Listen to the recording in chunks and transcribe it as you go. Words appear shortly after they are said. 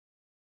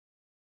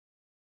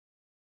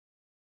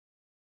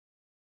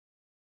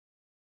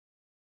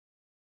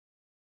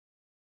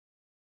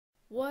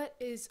What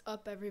is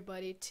up,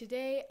 everybody?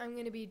 Today I'm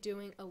going to be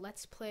doing a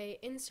let's play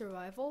in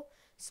survival.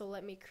 So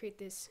let me create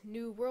this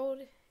new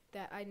world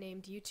that I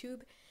named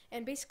YouTube,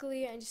 and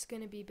basically I'm just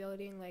going to be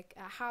building like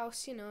a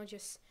house,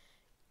 just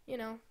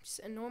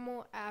a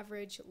normal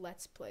average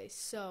let's play.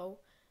 So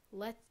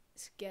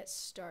let's get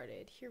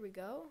started. Here we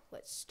go.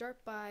 Let's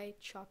start by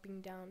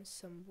chopping down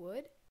some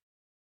wood.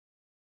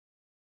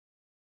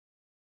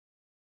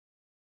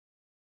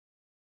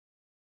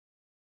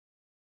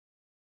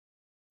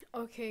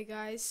 Okay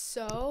guys,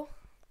 so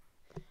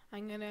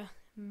I'm gonna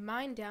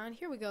mine down.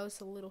 Here we go. It's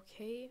a little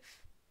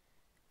cave.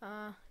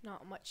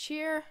 Not much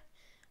here.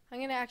 I'm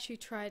gonna actually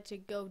try to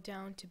go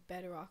down to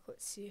bedrock.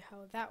 Let's see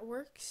how that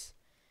works.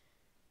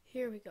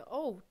 Here we go.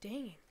 Oh,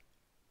 dang.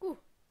 Ooh,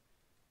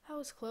 that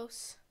was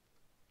close.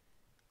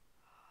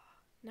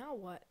 Now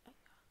what?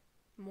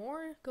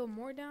 More? Go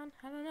more down?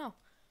 I don't know.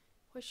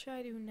 What should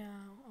I do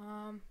now?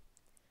 I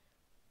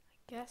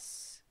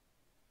guess.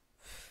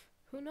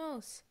 Who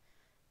knows?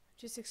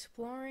 Just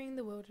exploring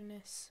the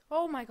wilderness.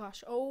 Oh my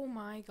gosh. Oh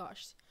my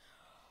gosh.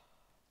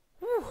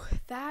 Whew,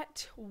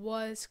 that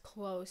was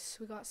close.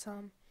 We got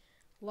some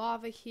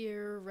lava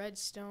here,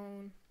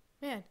 redstone.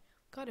 Man,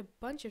 got a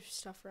bunch of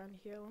stuff around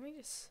here. Let me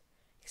just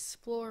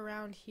explore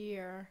around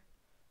here.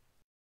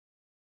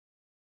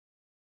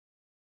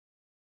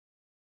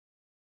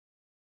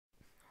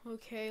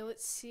 Okay,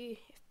 let's see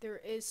if there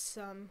is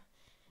some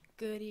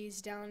goodies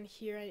down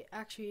here. I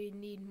actually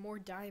need more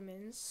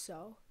diamonds,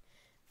 so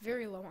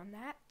very low on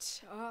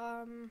that.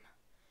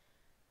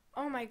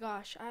 Oh my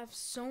gosh, I have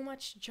so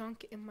much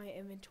junk in my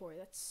inventory.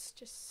 That's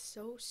just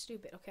so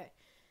stupid. Okay.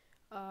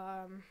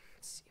 Let's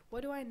see.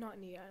 What do I not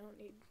need? I don't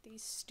need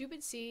these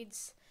stupid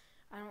seeds.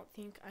 I don't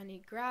think I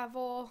need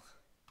gravel.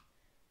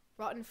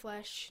 Rotten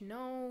flesh,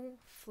 no.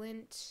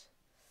 Flint.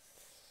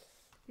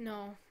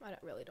 No, I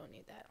really don't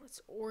need that. Let's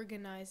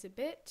organize a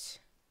bit,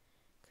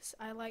 because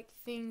I like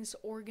things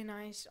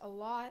organized a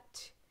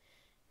lot.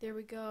 There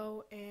we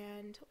go,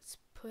 and let's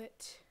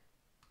put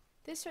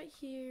this right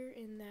here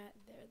in that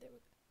there we go.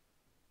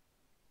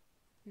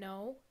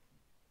 No.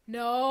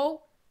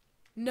 No.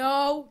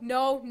 No,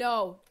 no,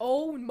 no.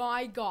 Oh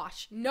my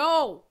gosh.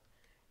 No.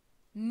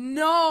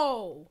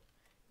 No.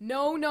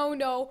 No, no,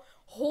 no.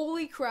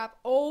 Holy crap.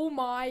 Oh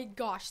my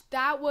gosh.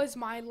 That was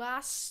my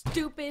last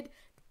stupid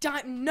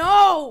time.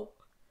 No.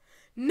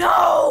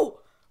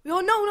 No. No,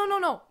 no, no, no,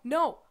 no.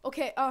 No.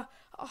 Okay,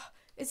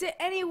 is it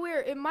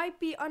anywhere? It might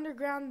be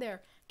underground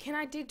there. Can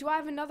I do I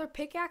have another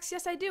pickaxe?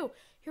 Yes, I do.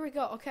 Here we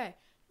go. Okay.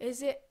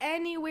 Is it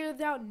anywhere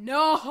down?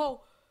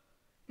 No.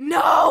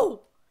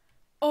 No.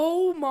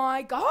 Oh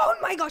my god. Oh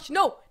my gosh.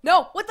 No.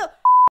 No. What the?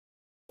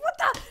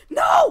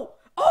 No.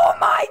 Oh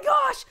my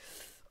gosh.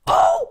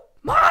 Oh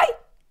my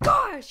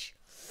gosh.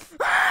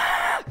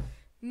 Ah!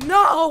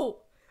 No.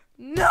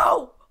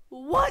 No.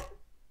 What